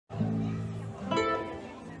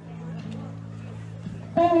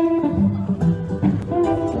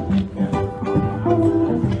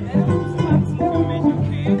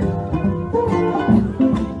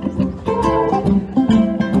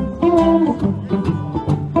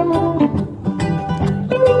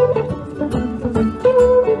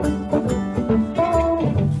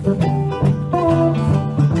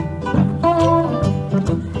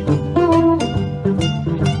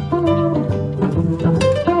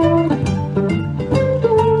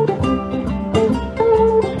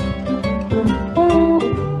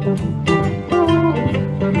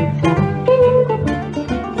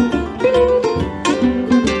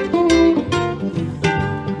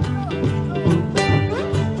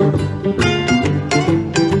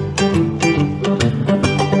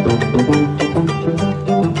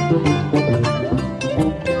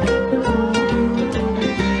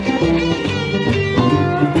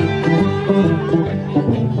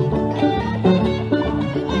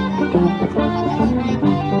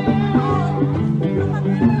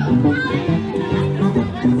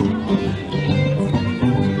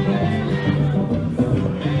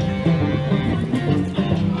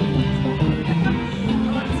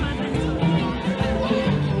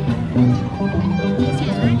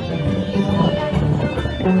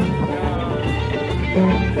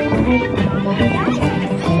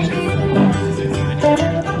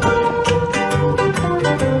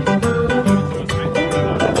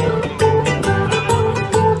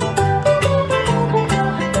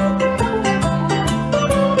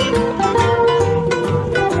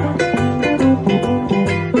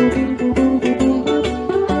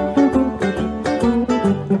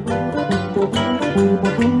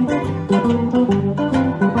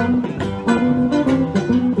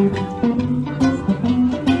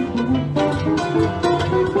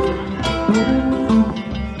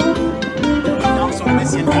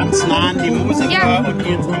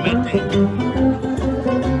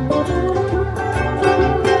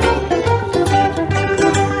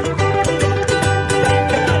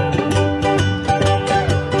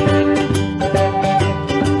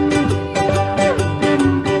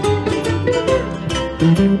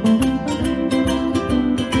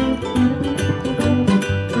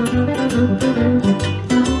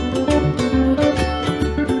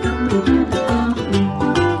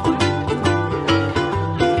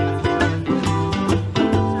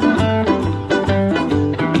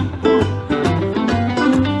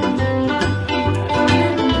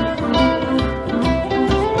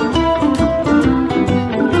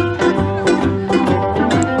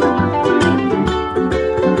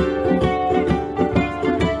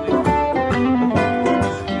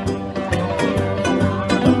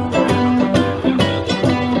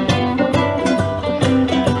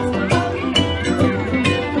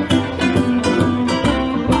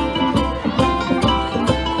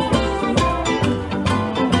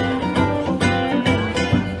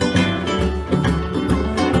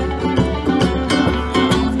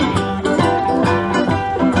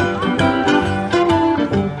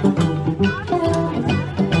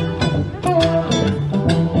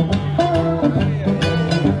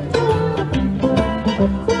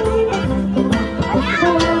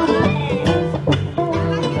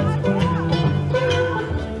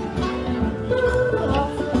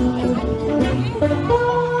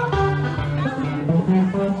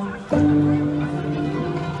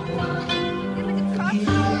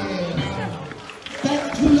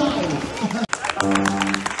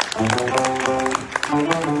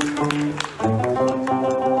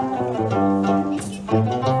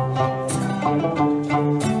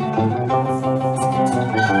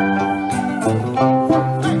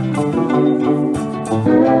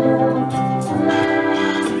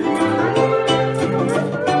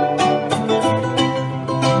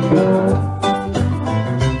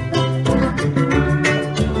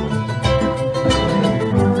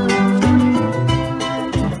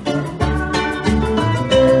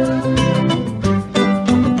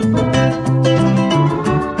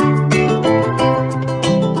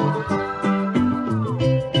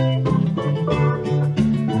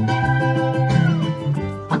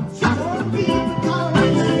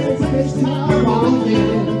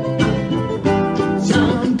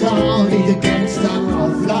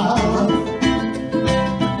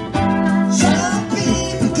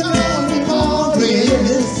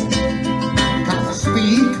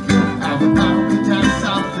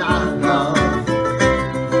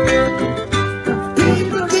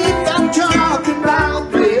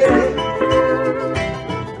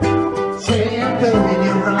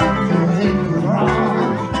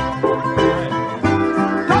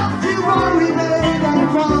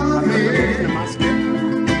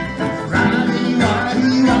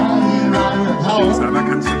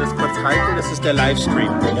festhalte, das ist der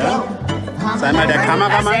Livestream. Ja? Sei mal der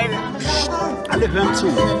Kameramann. Psst, alle hören zu.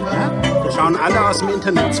 Ja? Wir schauen alle aus dem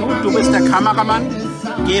Internet zu. Du bist der Kameramann.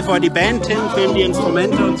 Geh vor die Band hin, film die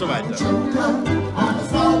Instrumente und so weiter.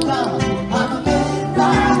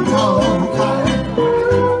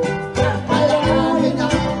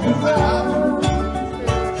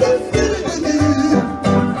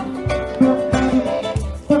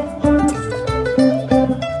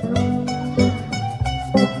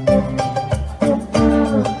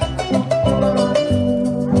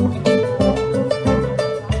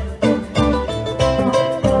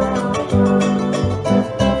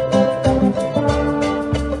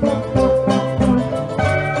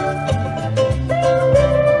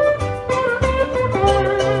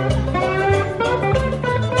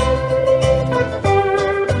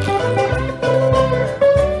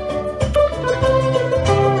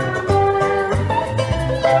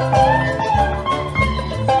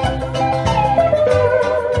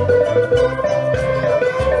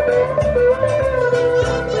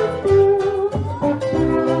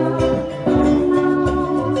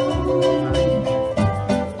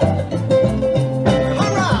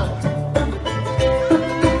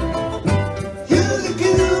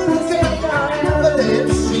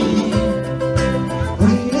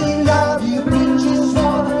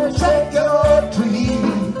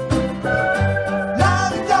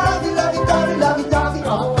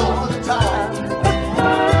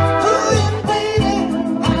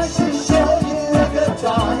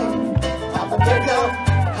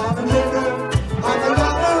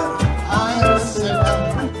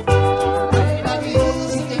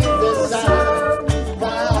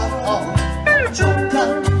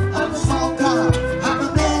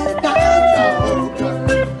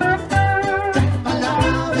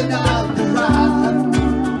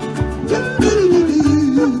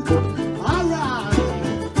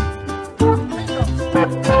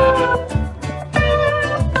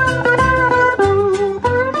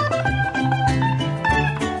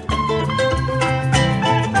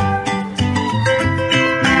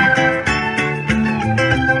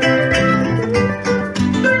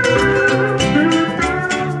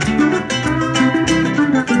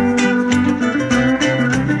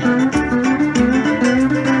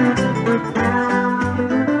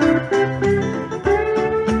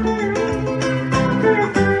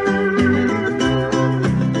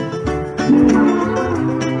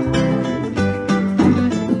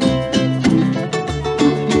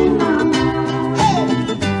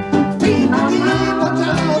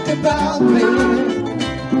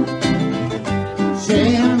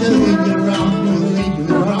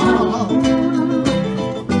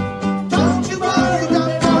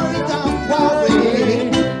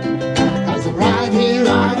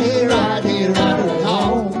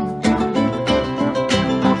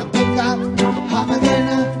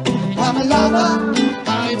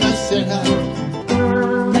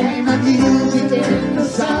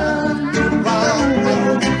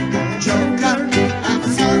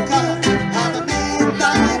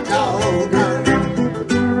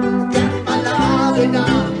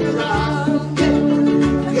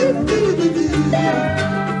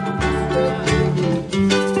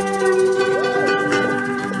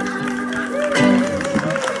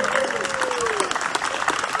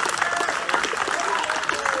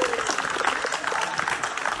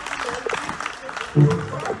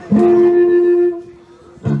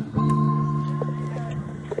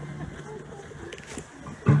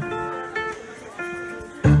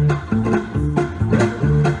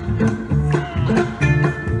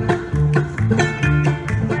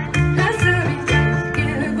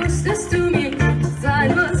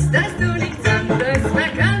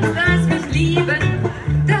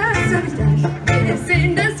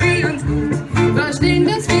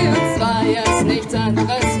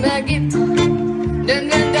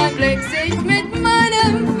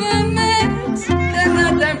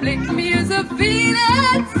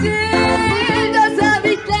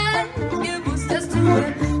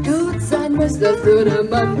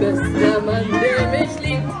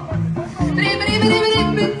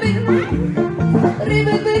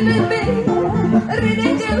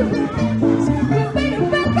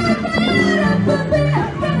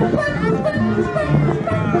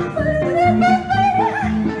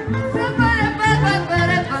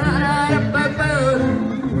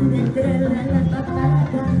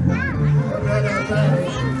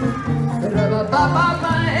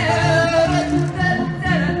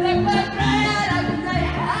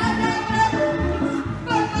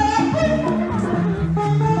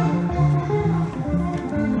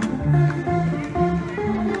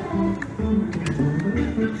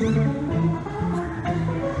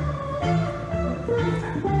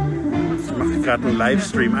 gerade einen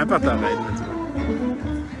Livestream. Einfach da rein.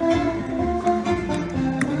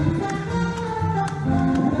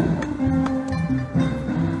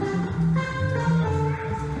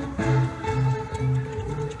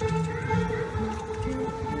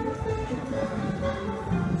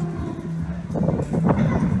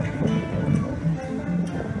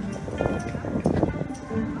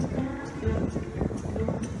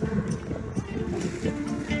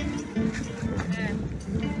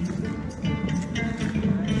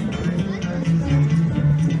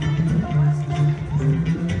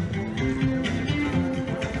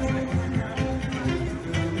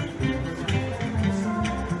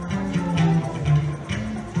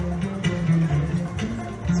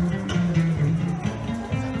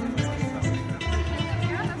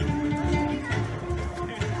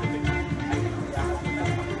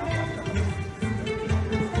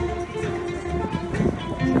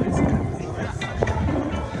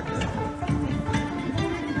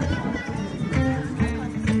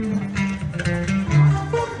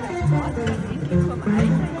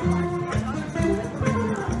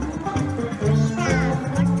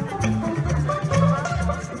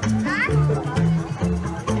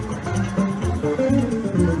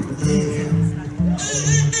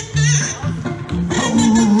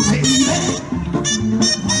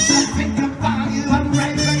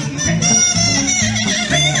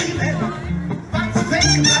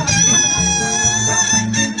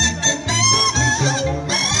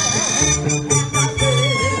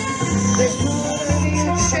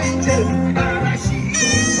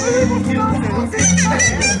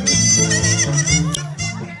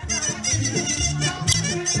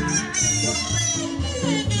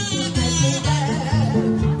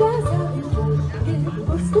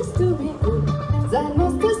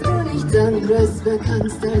 Wer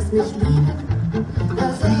kannst als mich lieben?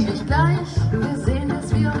 Das lieb ich gleich. Wir sehen,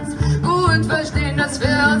 dass wir uns gut verstehen, dass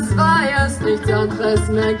für uns zwei es nichts anderes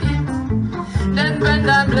mehr gibt. Denn wenn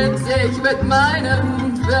dein Blick sich mit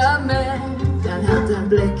meinem vermählt, dann hat dein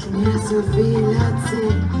Blick mir so viel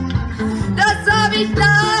erzählt. Das hab ich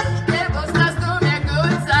gleich gewusst, dass du mir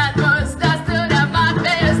gut sein musst, dass du der Mann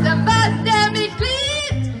bist, der Mann, der mich liebt.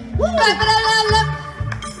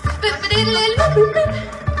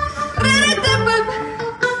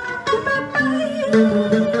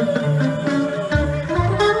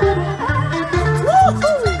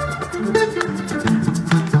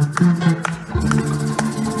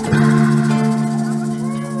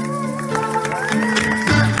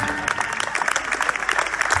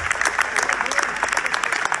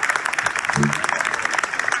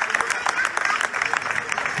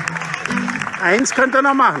 Eins könnt ihr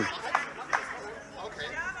noch machen.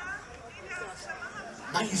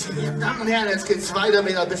 Meine sehr geehrten Damen und Herren, jetzt geht's weiter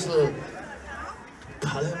mit ein bisschen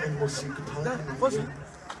Palmenmusik.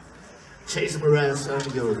 Jason Mraz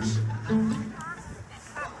and yours.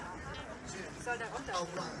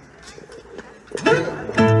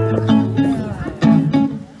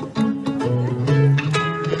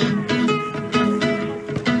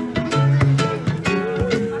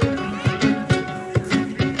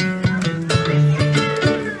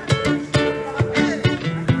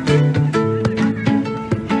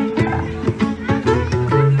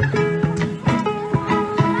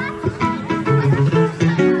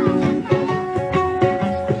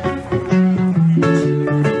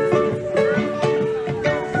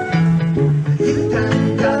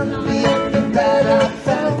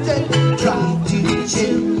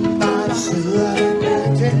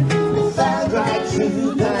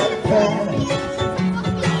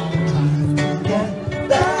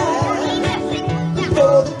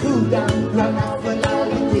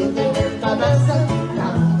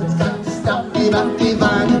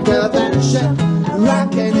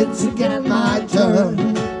 Rocking it to get my turn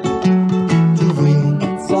to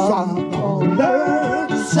read some or learn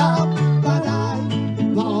some, but I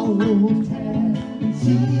won't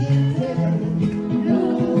hesitate no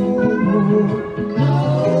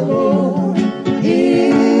more.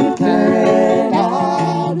 It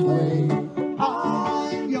cannot wait,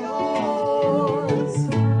 I'm yours.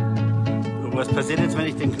 So, was passiert jetzt, wenn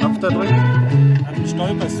ich den Knopf da drücke? Dann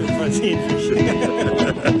stolperst du versehentlich.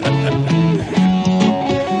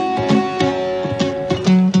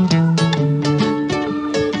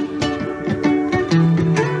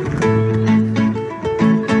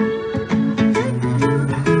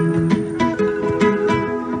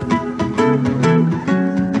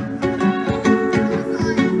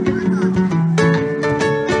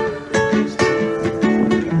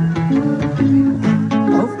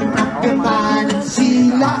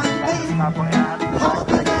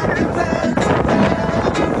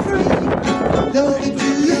 Don't it do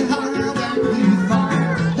you harm that we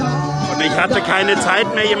hatte keine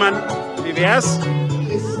Zeit mehr. Jemand, wie wär's?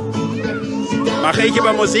 Mache ich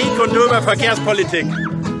über Musik und du über Verkehrspolitik.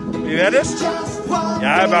 Wie wäre das?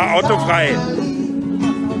 Ja, über autofrei.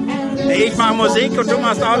 Nee, ich mache Musik und du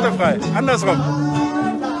machst autofrei. Andersrum.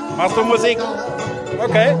 Machst du Musik?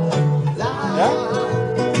 Okay. Ja?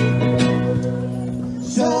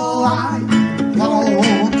 So I don't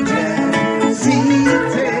hesitate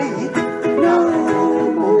no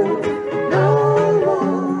more, no more.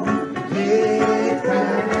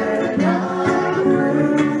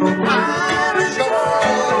 I'm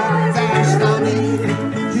sure there's no need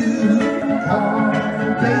to complicate.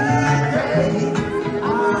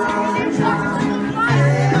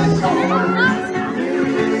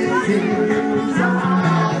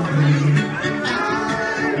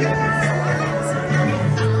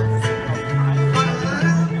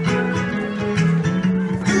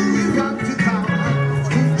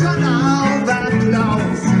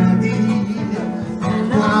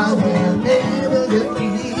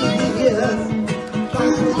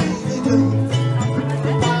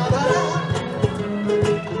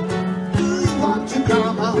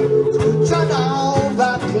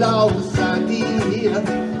 Closer, dear,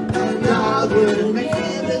 and I will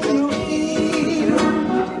never leave.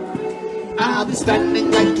 I'll be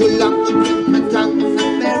standing like a lump, with my tongue in the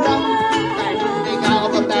mirror, bending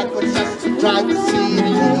over backwards just to try to see you,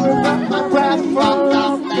 but my breath from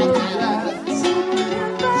off my hands.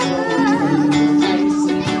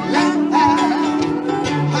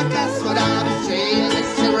 I guess what I'm saying is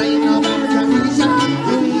there ain't no better reason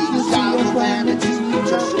to use our vanity,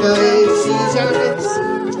 just a season.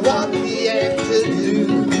 It's what we have to do.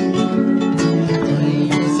 And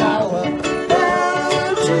raise our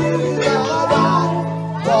hand to the wall.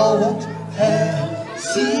 Won't hesitate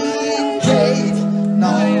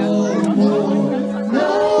no more, no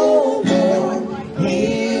more.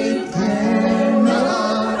 It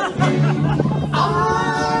cannot be.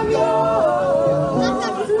 I'm yours.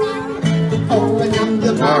 Open up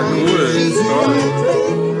the mind. Cool.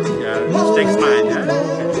 Ja, steck's mal ein, ja?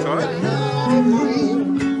 Toll.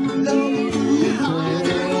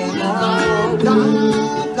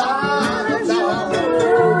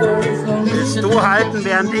 Willst du halten,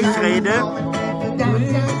 während ich rede?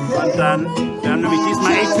 Und dann, wir haben nämlich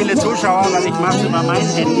diesmal echt viele Zuschauer, weil ich mache es über mein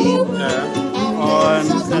Handy. Und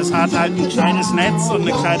es hat halt ein kleines Netz und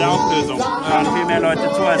eine kleine Auflösung. Da hören viel mehr Leute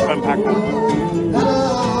zu als beim Packen.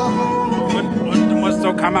 Und du musst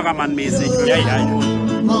so Kameramann-mäßig. Ja, ja, ja.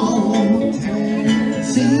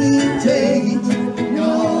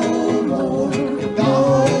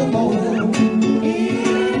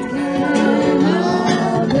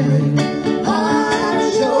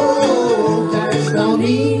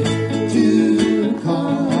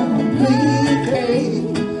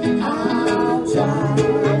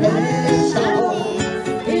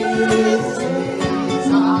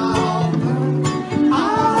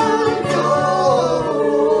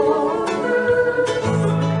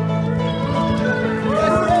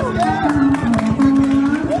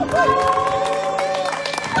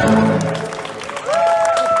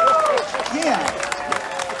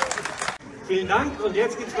 Vielen Dank und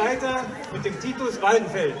jetzt geht's weiter mit dem Titus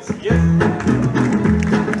Waldenfels. Yes.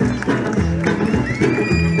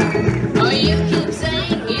 Oh, you keep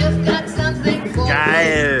saying you've got something for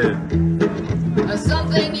Geil! me,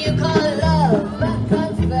 something you call love, but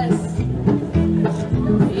confess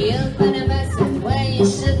you've been a messing where you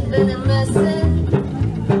shouldn't been a messing.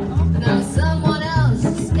 Now someone else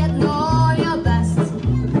is getting all your best.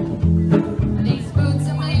 These boots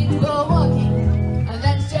are made for walking, and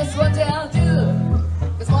that's just what they'll do.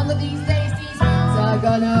 'Cause one of these days these boots are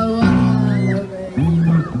gonna walk away.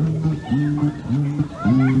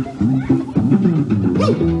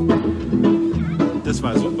 Das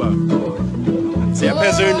war super. Sehr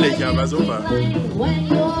persönlich, aber super. When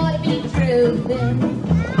you ought to be true, then.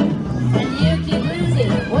 And you keep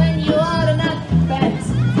losing when you ought to not bet.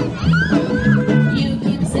 You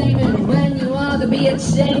keep saving when you ought to be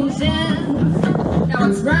exchanging. Now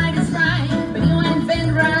it's right, but you ain't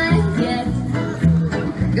been right yet.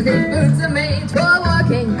 'Cause these boots are made for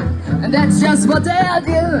walking, and that's just what they'll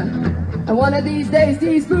do. And one of these days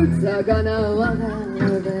these boots are gonna walk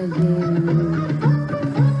over you.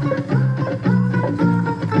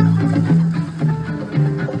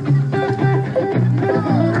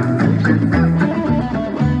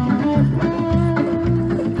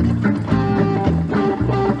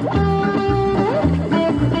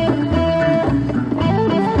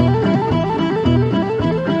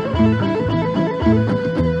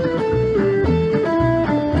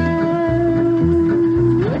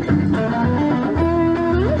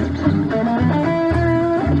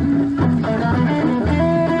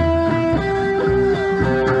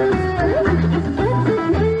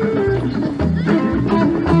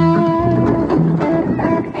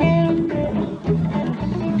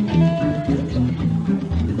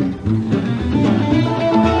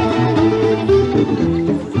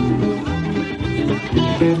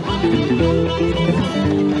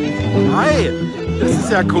 Hi, das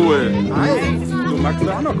ist ja cool. Hi. Du magst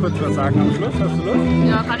auch noch kurz was sagen am Schluss? Hast du Lust?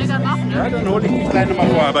 Ja, kann ich dann machen, ne? Ja, dann hole ich dich gleich nochmal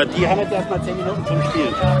vor. Aber die haben jetzt erstmal 10 Minuten zum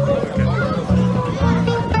Spielen.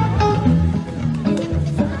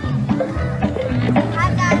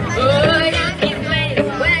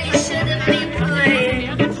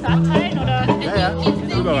 Ja, ja,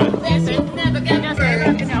 überall.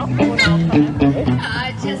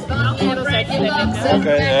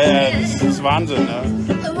 Okay, ja, das ist Wahnsinn, ne?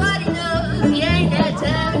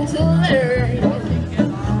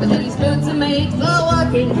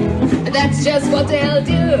 That's just what they'll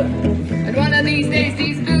do. And one of these days,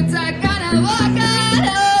 these boots are gonna walk out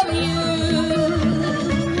of you.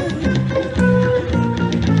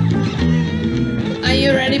 Are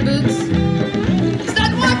you ready, boots?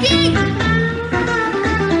 Start walking!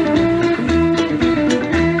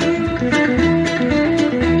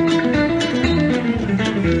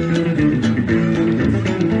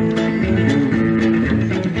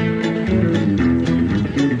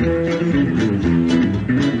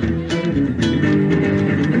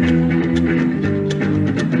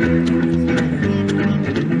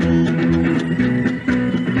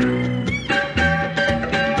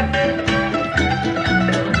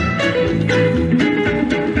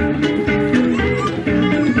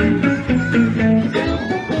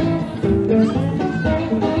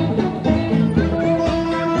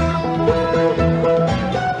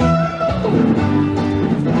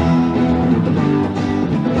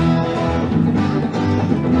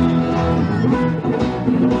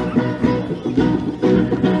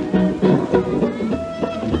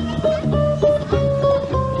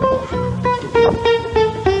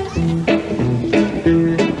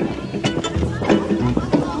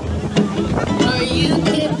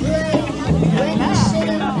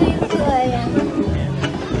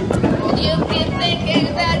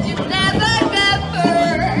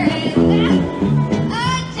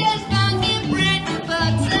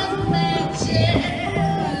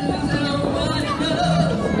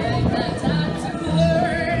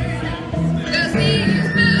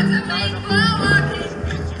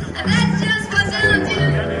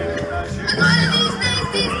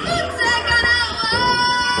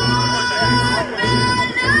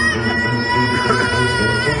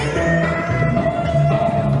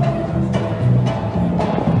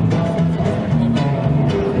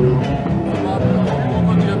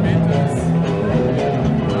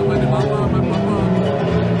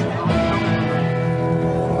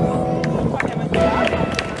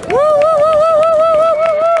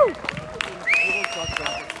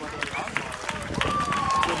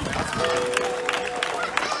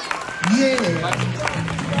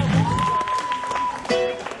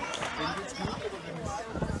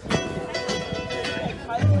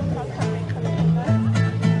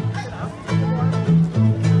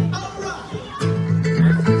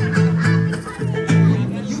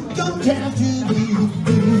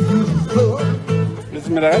 Willst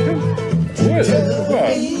du mit der Rettung? Cool, super.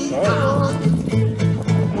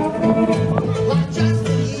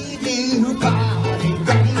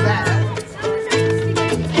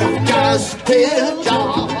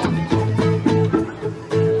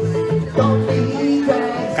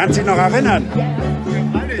 Kannst du dich noch erinnern?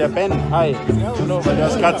 Der Ben, hi. Hallo, weil du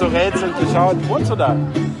hast gerade so rätselnd geschaut. Wohnst du da?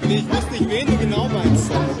 Nee, ich wusste nicht, wen du genau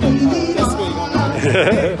meinst.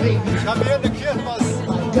 Deswegen. Ich habe hier in der Kirche was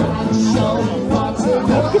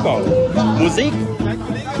aufgebaut. Musik? Dein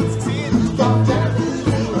Kollege hat es gesehen.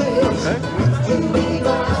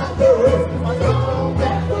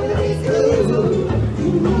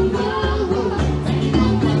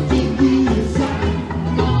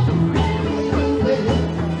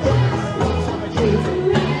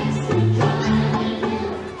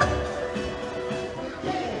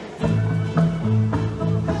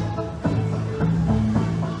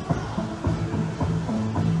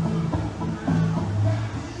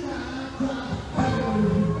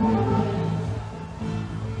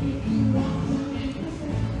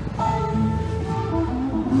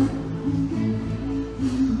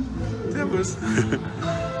 Servus.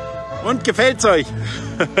 Und gefällt's euch?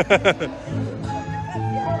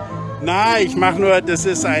 Na, ich mache nur, das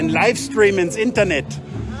ist ein Livestream ins Internet.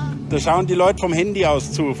 Da schauen die Leute vom Handy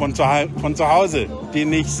aus zu, von zu Hause,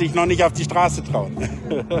 die sich noch nicht auf die Straße trauen.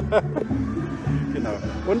 Genau.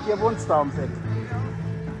 Und ihr wohnt da ums Eck.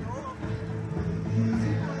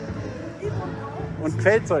 Und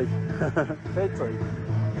gefällt's euch? Gefällt's euch?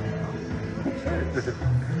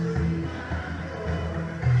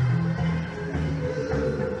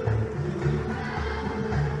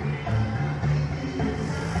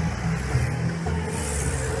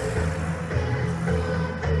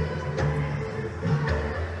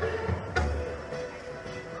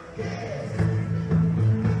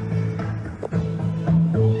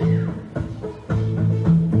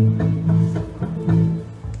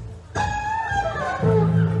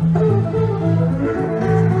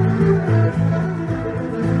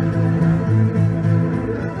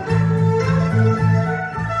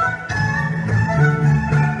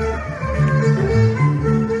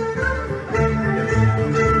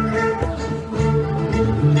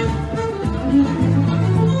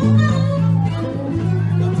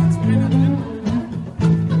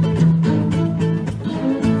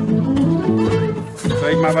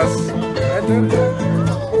 mal was.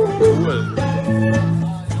 Cool.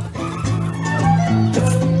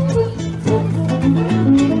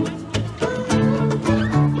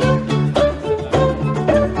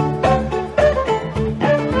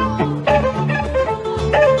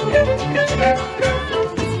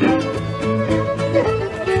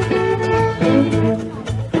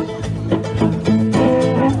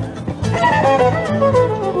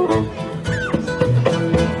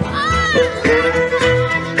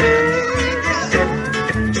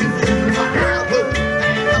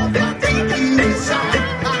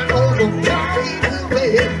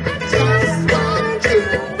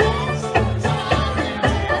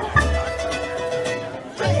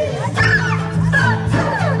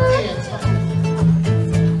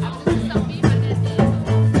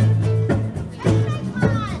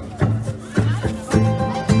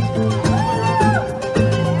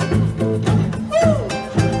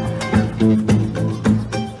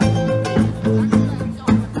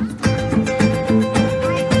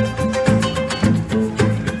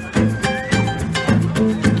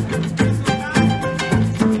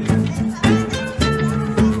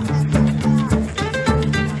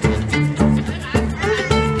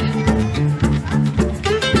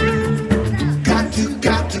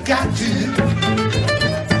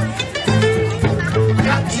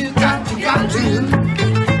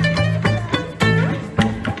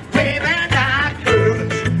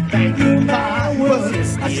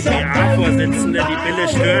 Die PA-Vorsitzende, die Bille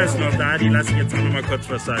Stör ist noch da, die lasse ich jetzt auch noch mal kurz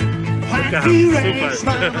was sagen. Super. Ich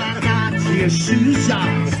würde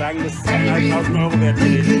sagen, das ist 2.500 € wert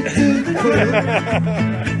gewesen.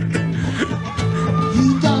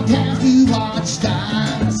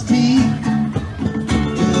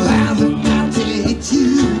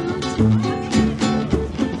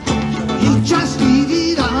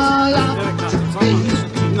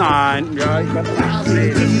 Nein, ja, ich werde das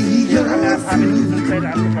sehen. Ich habe ein paar Minuten im Feld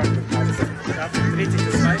angefangen. Da dreht sich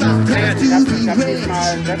das weiter. Ich habe nicht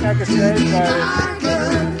mal ein Wetter gestellt, weil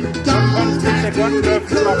 50 Sekunden dürfen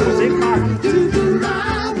wir noch Musik machen.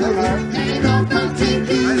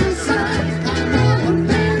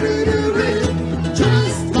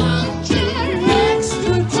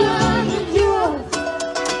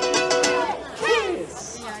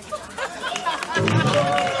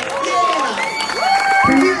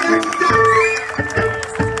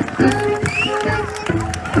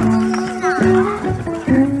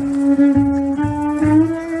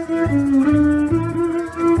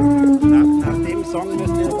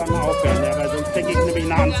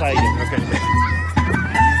 Anzeige. Okay.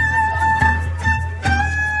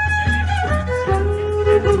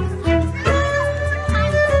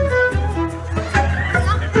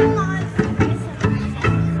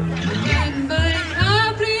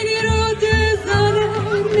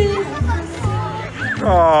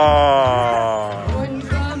 Oh. Und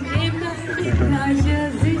vom Himmel die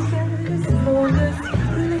gleiche Sicherheit des Mondes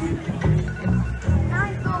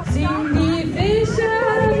ziehen die Fische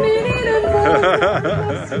mit ihren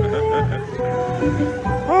Booten.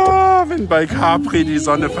 Oh, wenn bei Capri die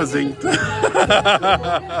Sonne versinkt.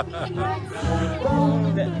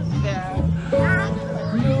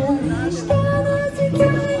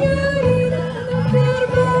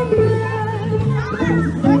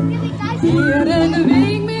 Ihren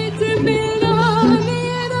Weg mit dem Bildern,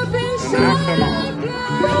 jeder Fischer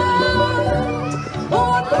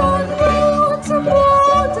und von Brot zu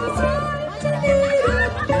Brot Seite wieder.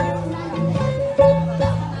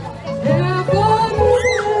 Der Wunsch,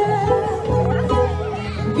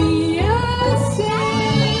 wie er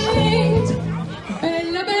singt,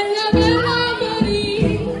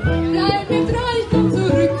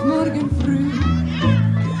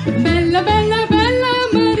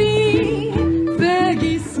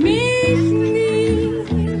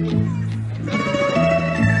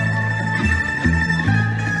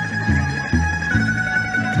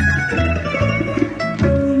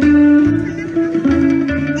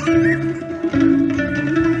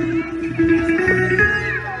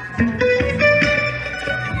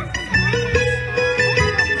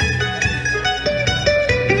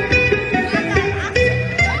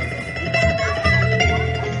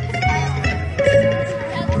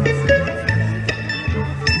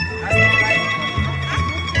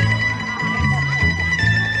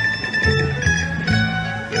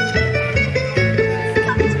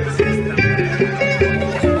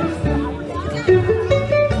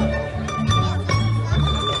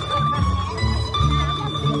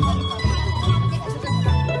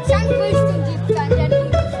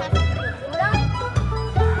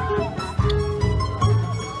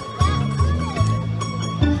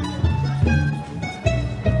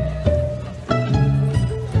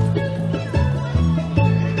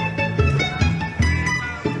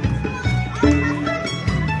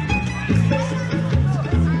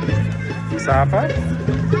 Safa.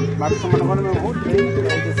 Magst du mal eine Runde mit dem Hut gehen?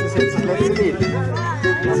 Das ist jetzt das letzte Lied.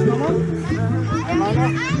 Hast du noch mal? Einmal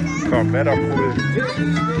noch? Komm, wäre doch cool.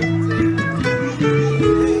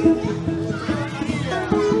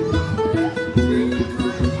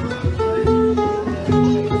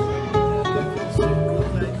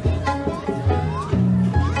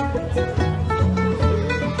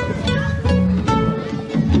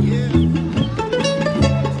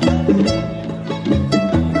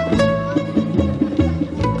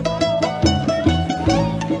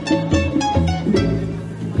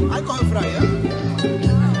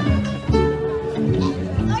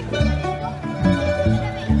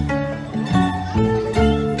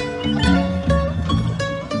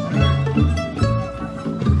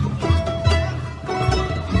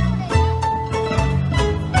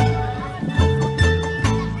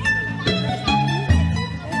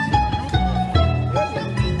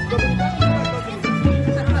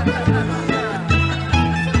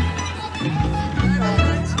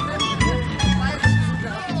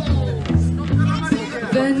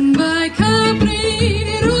 Wenn bei Capri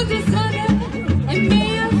die rote Sonne im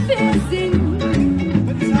Meer versinkt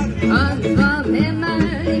und vom Himmel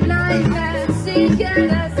die bleiche Sicher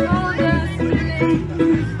des Mondes blinkt,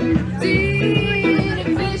 die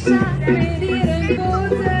Fischer mit ihren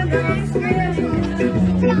Booten aufs Meer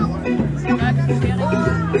und sie weiter vor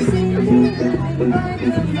die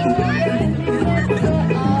Netze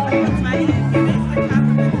auf.